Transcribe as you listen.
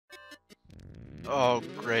Oh,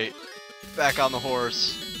 great. Back on the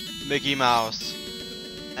horse. Mickey Mouse.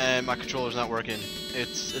 And my controller's not working.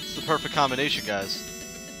 It's the perfect combination, guys.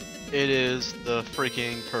 It is the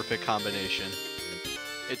freaking perfect combination.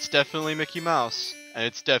 It's definitely Mickey Mouse, and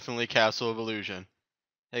it's definitely Castle of Illusion.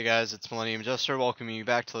 Hey guys, it's MillenniumJester, welcoming you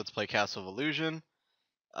back to Let's Play Castle of Illusion.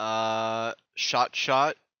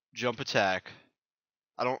 Shot, jump attack.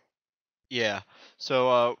 Yeah.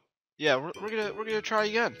 So, yeah, we're gonna try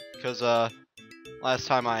again, because, last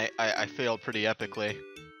time I failed pretty epically.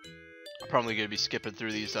 I'm probably gonna be skipping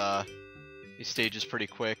through these stages pretty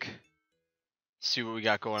quick. See what we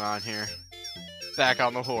got going on here. Back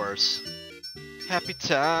on the horse. Happy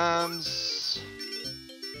times.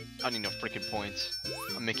 I need no freaking points.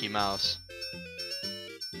 I'm Mickey Mouse.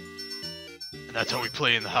 And that's how we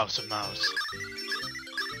play in the House of Mouse.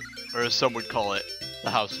 Or as some would call it, the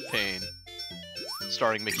House of Pain.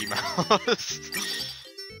 Starring Mickey Mouse.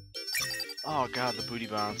 Oh god, the booty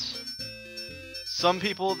bounce. Some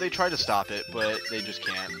people, they try to stop it, but they just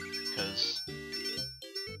can't. Because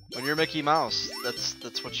when you're Mickey Mouse,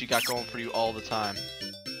 that's what you got going for you all the time.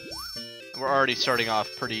 And we're already starting off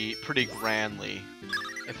pretty grandly,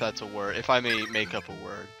 if that's a word. If I may make up a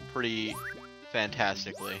word. Pretty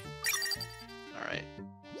fantastically. Alright.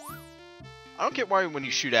 I don't get why when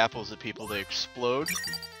you shoot apples at people they explode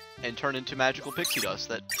and turn into magical pixie dust.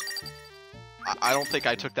 That I don't think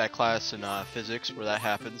I took that class in physics where that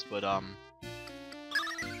happens, but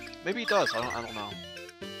maybe it does. I don't know.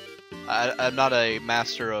 I'm not a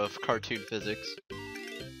master of cartoon physics.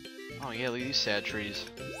 Oh yeah, look at these sad trees.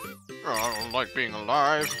 Oh, I don't like being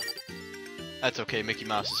alive. That's okay, Mickey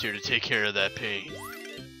Mouse is here to take care of that pain.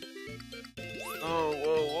 Oh,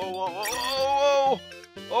 whoa.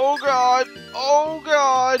 Oh god! Oh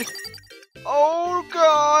god! Oh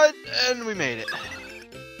god! And we made it.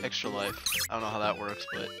 Extra life. I don't know how that works,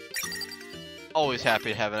 but always happy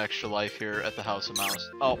to have an extra life here at the House of Mouse.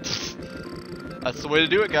 Oh, that's the way to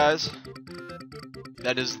do it, guys.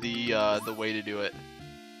 That is the way to do it.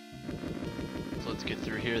 So let's get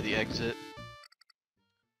through here, the exit.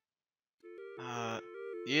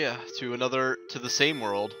 Yeah, to the same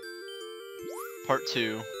world. Part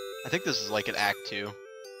 2. I think this is like an Act 2.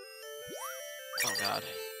 Oh god.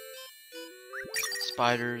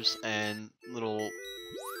 Spiders and little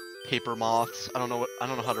paper moths. I don't know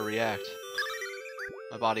how to react.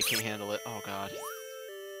 My body can't handle it. Oh god.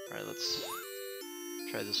 Alright, let's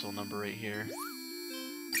try this little number right here.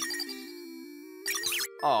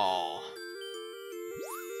 Oh.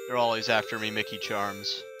 They're always after me, Mickey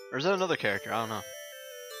Charms. Or is that another character? I don't know.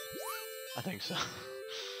 I think so.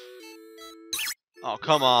 Oh,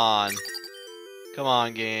 come on. Come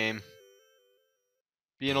on, game.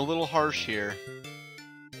 Being a little harsh here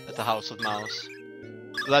at the House of Mouse.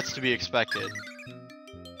 That's to be expected.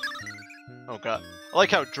 Oh god. I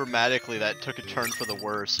like how dramatically that took a turn for the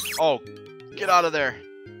worse. Oh, get out of there.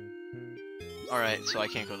 Alright, so I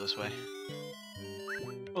can't go this way.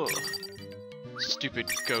 Ugh. Stupid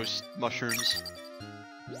ghost mushrooms.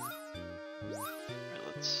 Alright,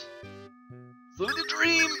 let's live the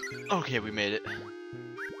dream! Okay, we made it.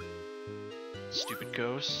 Stupid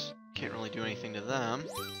ghosts. Can't really do anything to them.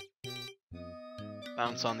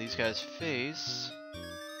 Bounce on these guys' face.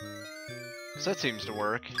 Cause that seems to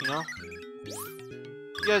work, you know?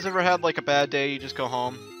 You guys ever had like a bad day, you just go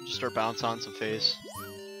home, just start bouncing on some face?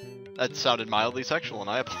 That sounded mildly sexual and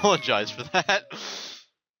I apologize for that.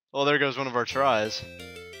 Well, there goes one of our tries.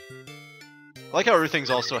 I like how everything's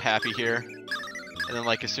also happy here. And then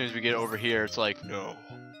like as soon as we get over here, it's like, no,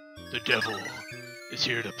 the devil is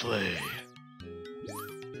here to play.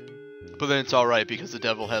 But then it's alright because the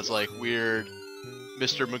devil has like weird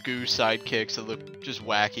Mr. Magoo sidekicks that look just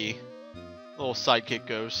wacky. Little sidekick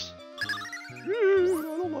ghosts. I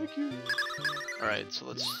don't like you. Alright, so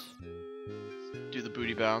let's do the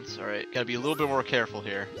booty bounce. Alright, gotta be a little bit more careful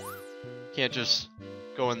here. Can't just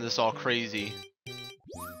go in this all crazy.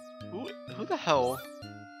 Who the hell?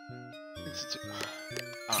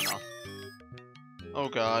 I don't know. Oh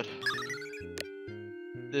god.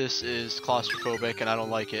 This is claustrophobic and I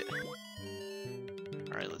don't like it.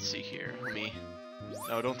 Alright, let's see here.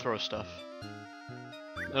 No, don't throw stuff.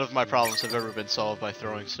 None of my problems have ever been solved by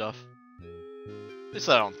throwing stuff. At least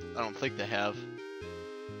I don't think they have.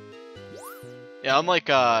 Yeah, unlike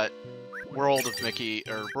World of Mickey,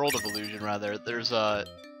 or World of Illusion rather, there's no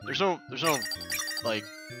like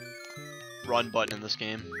run button in this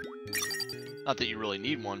game. Not that you really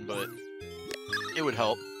need one, but it would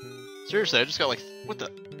help. Seriously, I just got like, what the?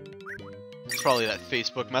 It's probably that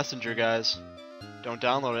Facebook Messenger, guys. Don't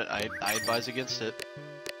download it. I advise against it.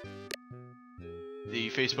 The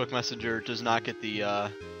Facebook Messenger does not get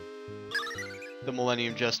the the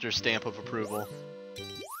MillenniumJester stamp of approval.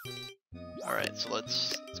 Alright, so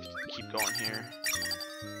let's keep going here.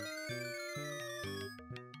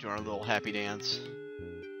 Do our little happy dance.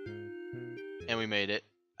 And we made it.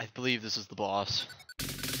 I believe this is the boss.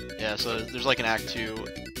 Yeah, so there's like an Act 2.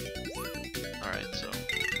 Alright, so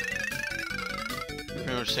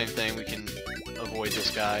pretty much the same thing. We can avoid this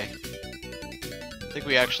guy. I think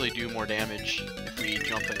we actually do more damage if we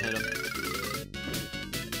jump and hit him.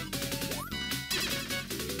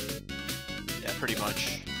 Yeah, pretty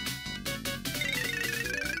much.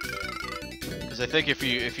 Because I think if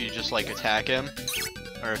you just like attack him,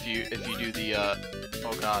 or if you do the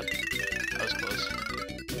oh god, that was close.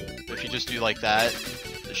 But if you just do like that,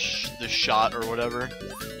 the shot or whatever,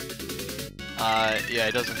 yeah,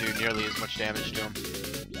 it doesn't do nearly as much damage to him.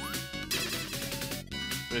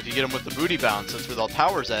 But if you get him with the booty bounce, that's where the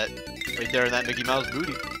power's at. Right there in that Mickey Mouse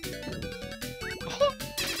booty.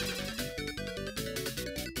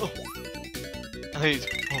 Oh.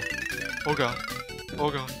 Oh god. Oh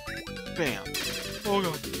god. Bam. Oh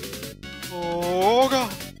god. Oh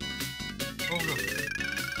god. Oh god.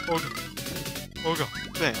 Oh god. Oh god.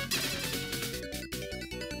 Bam.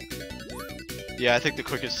 Yeah, I think the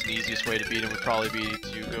quickest and easiest way to beat him would probably be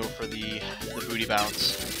to go for the booty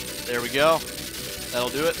bounce. There we go. That'll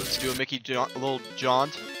do it. Let's do a little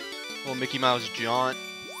jaunt. A little Mickey Mouse jaunt.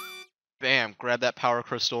 Bam, grab that power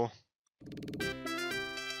crystal.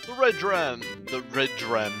 The red gem. The red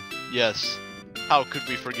gem. Yes. How could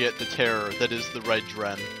we forget the terror that is the red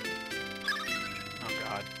gem? Oh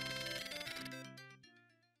god.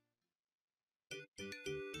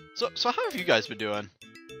 So how have you guys been doing?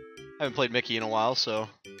 I haven't played Mickey in a while, so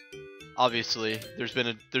obviously there's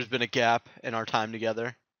been a gap in our time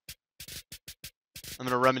together. I'm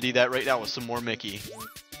gonna remedy that right now with some more Mickey.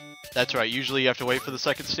 That's right, usually you have to wait for the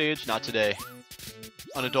second stage, not today.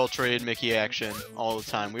 Unadulterated Mickey action all the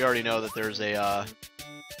time. We already know that there's a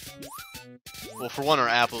well, for one, our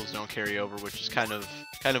apples don't carry over, which is kind of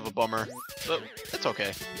a bummer, but it's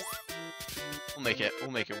okay. We'll make it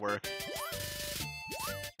work.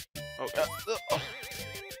 Oh, oh.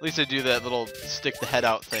 At least I do that little stick the head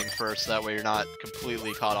out thing first, that way you're not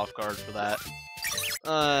completely caught off guard for that.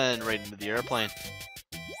 And right into the airplane.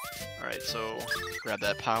 Alright, so grab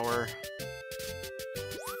that power.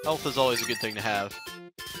 Health is always a good thing to have.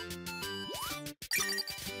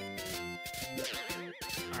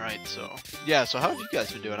 Alright, so yeah, so how have you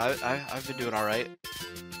guys been doing? I've been doing alright.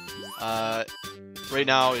 Right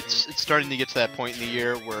now it's starting to get to that point in the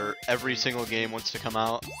year where every single game wants to come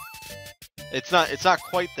out. It's not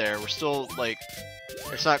quite there. We're still like,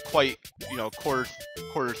 it's not quite, you know, quarter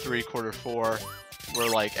 3, quarter 4, where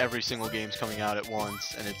like every single game's coming out at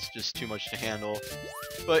once and it's just too much to handle.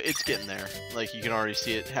 But it's getting there. Like, you can already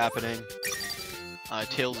see it happening.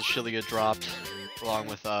 Tales of Shillia dropped along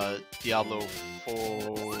with Diablo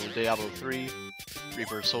 3,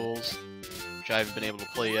 Reaper Souls, which I haven't been able to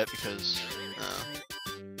play yet because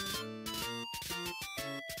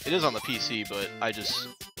it is on the PC, but I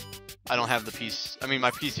don't have the PC. I mean,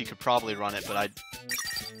 my PC could probably run it, but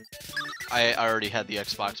I already had the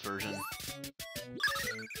Xbox version,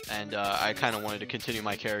 and I kind of wanted to continue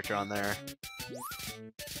my character on there.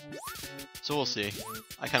 So we'll see.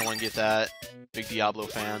 I kind of want to get that. Big Diablo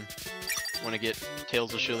fan. Want to get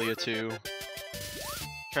Tales of Shillia too.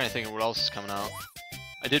 Trying to think of what else is coming out.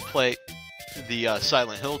 I did play the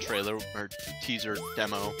Silent Hill trailer or teaser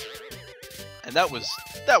demo, and that was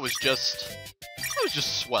just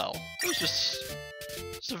swell. It was just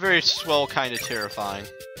a very swell kind of terrifying.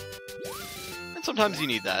 And sometimes you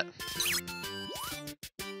need that.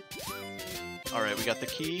 Alright, we got the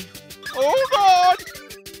key. Oh god!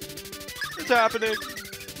 It's happening!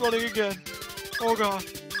 Running again. Oh god.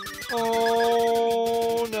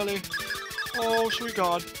 Oh Nelly. Oh sweet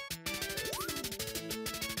god.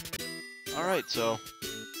 Alright, so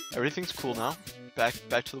everything's cool now. Back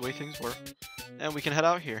to the way things were. And we can head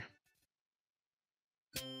out here.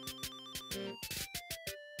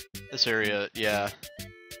 This area, yeah,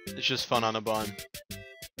 it's just fun on a bun.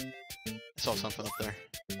 I saw something up there.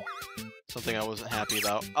 Something I wasn't happy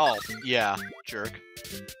about. Oh, yeah, jerk.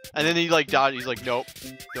 And then he like died, he's like, nope,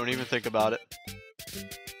 don't even think about it.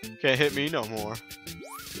 Can't hit me no more.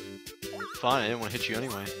 Fine, I didn't want to hit you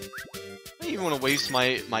anyway. I didn't even want to waste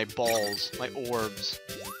my balls, my orbs.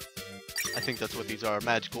 I think that's what these are,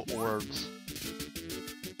 magical orbs.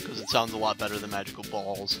 Because it sounds a lot better than magical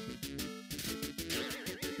balls.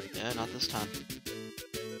 Yeah, not this time.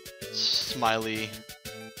 Smiles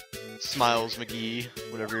McGee,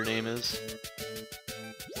 whatever your name is.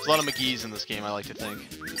 There's a lot of McGee's in this game, I like to think.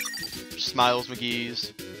 Smiles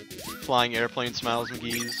McGee's, Flying Airplane Smiles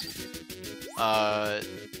McGee's,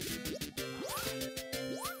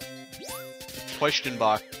 question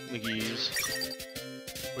box McGee's,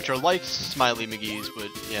 which are like Smiley McGee's, but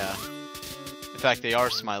yeah. In fact, they are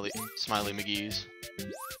Smiley McGee's.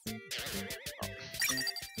 Oh.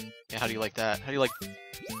 Yeah, how do you like that? How do you like...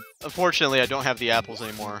 Unfortunately, I don't have the apples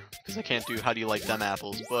anymore, because I can't do how do you like them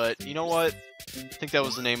apples, but you know what? I think that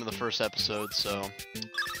was the name of the first episode, so...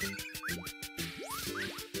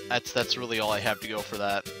 That's really all I have to go for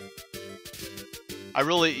that.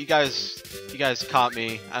 You guys caught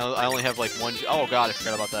me. I only have like one... Oh god, I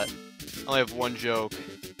forgot about that. I only have one joke.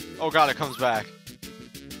 Oh god, it comes back.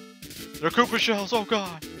 They're Koopa shells, oh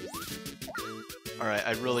god! Alright,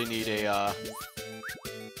 I really need a,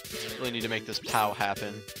 really need to make this POW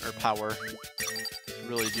happen. Or power.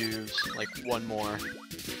 Really do, like, one more.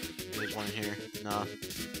 There's one in here. Nah.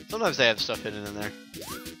 Sometimes they have stuff hidden in there.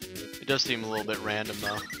 It does seem a little bit random,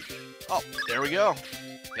 though. Oh, there we go!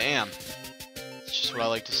 Bam! It's just what I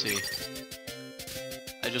like to see.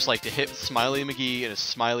 I just like to hit Smiley McGee in a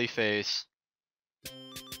smiley face.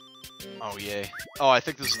 Oh, yay. Oh, I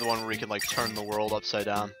think this is the one where we can, like, turn the world upside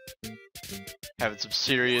down. Having some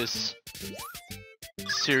serious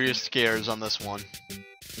scares on this one.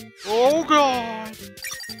 Oh, God!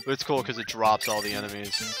 But it's cool because it drops all the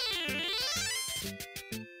enemies.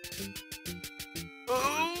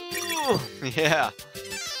 Oh! Yeah.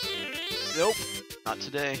 Nope. Not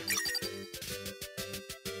today.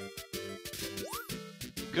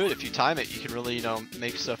 Good, if you time it, you can really, you know,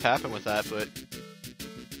 make stuff happen with that, but...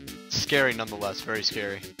 Scary nonetheless, very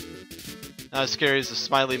scary. Not as scary as the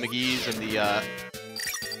Smiley McGee's and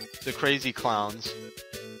the crazy clowns.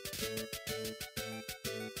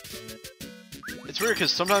 It's weird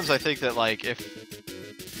because sometimes I think that like if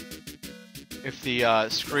the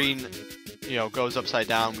screen, you know, goes upside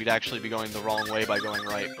down, we'd actually be going the wrong way by going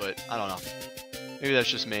right. But I don't know. Maybe that's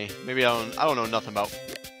just me. Maybe I don't know nothing about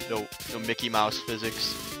no Mickey Mouse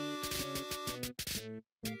physics.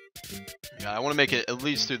 Yeah, I want to make it at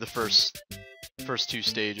least through the first two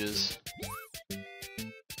stages.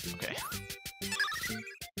 Okay.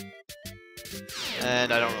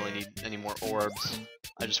 And I don't really need any more orbs.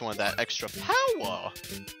 I just wanted that extra power.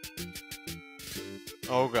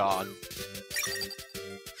 Oh god.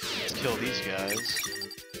 Let's kill these guys.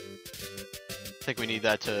 I think we need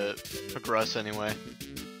that to progress anyway.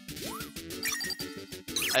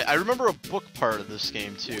 I remember a book part of this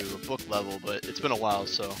game too, a book level, but it's been a while,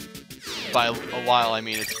 so... By a while, I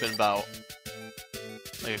mean it's been about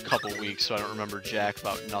like a couple weeks, so I don't remember jack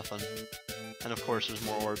about nothing. And of course, there's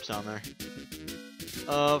more orbs down there.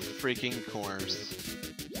 Of freaking course.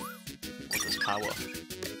 What's this power?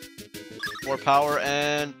 More power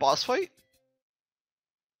and boss fight?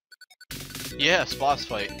 Yes, boss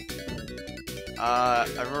fight. I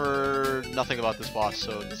remember nothing about this boss,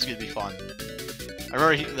 so this is gonna be fun. I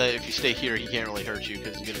remember that if you stay here, he can't really hurt you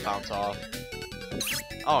because he's gonna bounce off.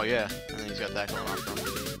 Oh yeah, and then he's got that going on for him.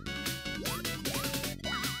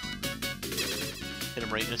 Hit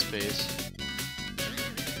him right in his face.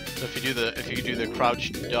 So if you do the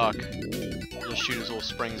crouch duck, you'll shoot his little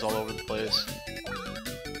springs all over the place,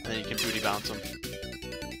 and then you can booty bounce him.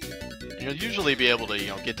 And you'll usually be able to, you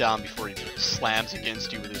know, get down before he slams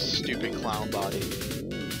against you with his stupid clown body.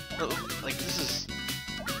 Like this is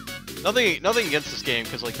nothing against this game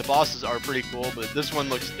because like the bosses are pretty cool, but this one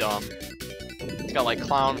looks dumb. It's got like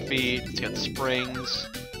clown feet, it's got springs,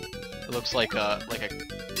 it looks like a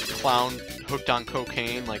clown hooked on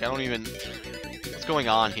cocaine, like I don't even... What's going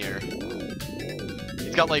on here?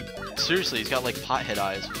 He's got like, seriously, he's got like pothead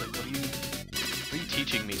eyes. Like, what are you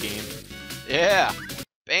teaching me, game? Yeah!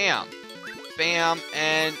 Bam! Bam,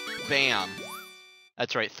 and bam!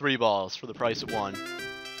 That's right, 3 balls for the price of 1.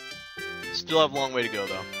 Still have a long way to go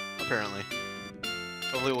though, apparently.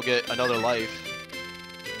 Hopefully we'll get another life.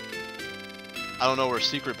 I don't know where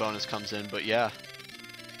secret bonus comes in, but yeah.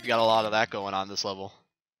 We got a lot of that going on this level.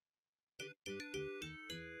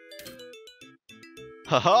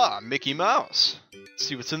 Haha, Mickey Mouse! Let's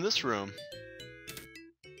see what's in this room.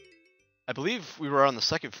 I believe we were on the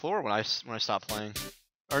 2nd floor when I stopped playing.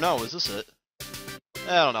 Or no, was this it?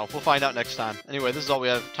 I don't know, we'll find out next time. Anyway, this is all we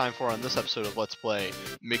have time for on this episode of Let's Play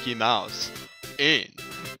Mickey Mouse in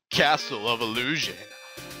Castle of Illusion.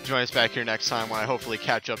 Join us back here next time when I hopefully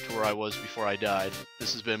catch up to where I was before I died.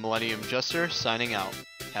 This has been MillenniumJester signing out.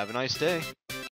 Have a nice day.